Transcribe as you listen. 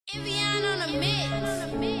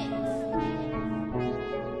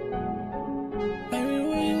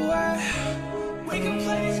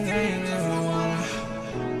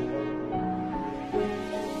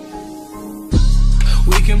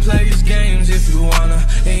We can play these games if you wanna,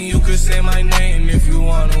 and you could say my name if you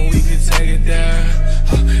wanna. We could take it there.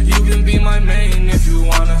 You can be my main if you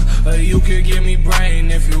wanna, or you could give me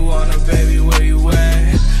brain if you wanna. Baby, where you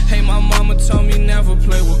at? Hey, my mama told me never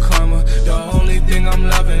play with karma. The only thing I'm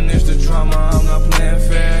loving is the drama. I'm not playing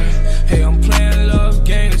fair. Hey, I'm playing love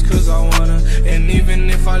games cause I wanna, and even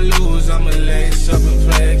if I lose, I'ma lace up and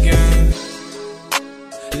play again.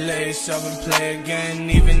 Lace up and play again.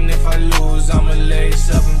 Even if I lose, I'ma lace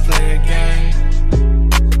up and play again.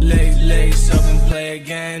 Lace up and play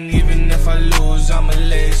again. Even if I lose, I'ma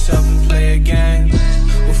lace up and play again.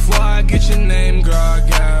 Before I get your name, girl, I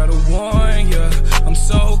gotta warn ya. I'm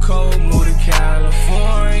so cold, moved to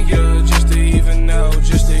California. Just to even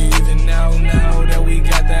out now that we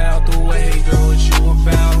got that out the way. Girl, what you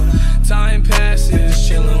about? Time passes,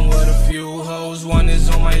 chillin' with a few hoes. One is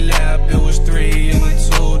on my lap, it was 3 and a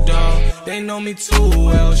 2, dog. They know me too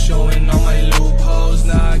well, showing all my loopholes.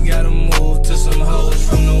 Now I gotta move to some hoes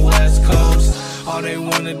from the West Coast. All they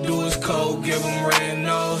wanna do is cold, give them red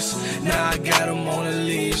nose. Now I got them on a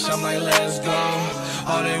leash, I'm like, let's go.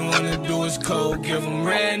 All they wanna do is cold, give them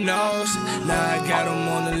red nose. Now I got them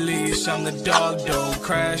on the leash, I'm the dog though.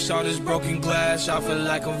 Crash all this broken glass, I feel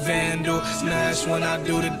like a vandal. Smash when I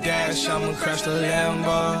do the dash, I'ma crash the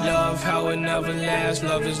Lambo. Love how it never lasts,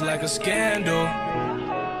 love is like a scandal.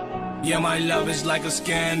 Yeah, my love is like a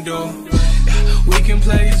scandal. We can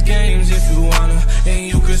play these games if you wanna, and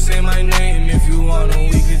you could say my name if you wanna.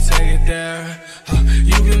 We could take it there.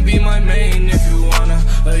 You can be my main if you wanna,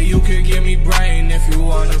 or you could give me brain if you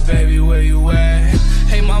wanna. Baby, where you at?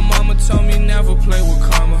 Hey, my mama told me never play with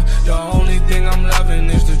karma. The only thing I'm loving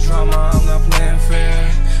is the drama. I'm not playing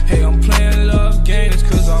fair. Hey, I'm playing love games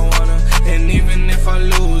cause I wanna, and even if I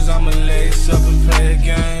lose, I'ma lace up and play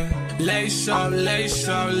again. Lace up, lace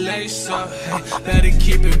up, lace up. Hey, better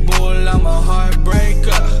keep it bull, I'm a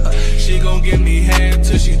heartbreaker. She gon' give me head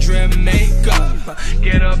till she drip makeup.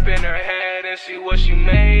 Get up in her head and see what she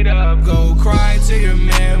made of. Go cry to your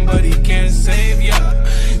man, but he can't save ya.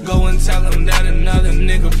 Go and tell him that another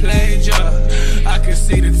nigga played ya. I can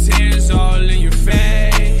see the tears all in your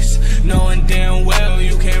face, knowing damn well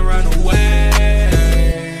you can't run away.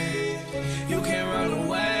 You can't run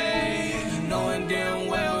away, knowing damn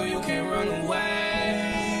well you can't run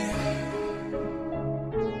away.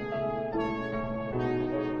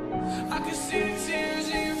 I can see the tears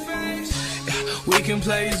in your face. We can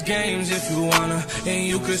play these games if you wanna, and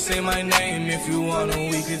you could say my name if you wanna.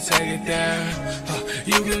 We could take it there.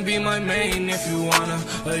 You can be my main if you wanna,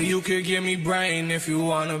 or you could give me brain if you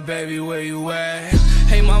wanna. Baby, where you at?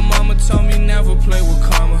 Hey, my mama told me never play with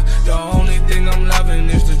karma. The only thing I'm loving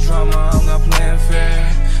is the drama. I'm not playing fair.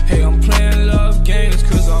 Hey, I'm playing love games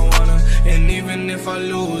cause I wanna, and even if I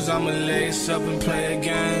lose, I'ma lace up and play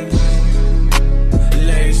again.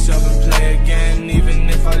 Lace up and play again. Even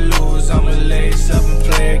if I lose, I'ma lace up and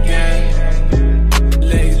play again.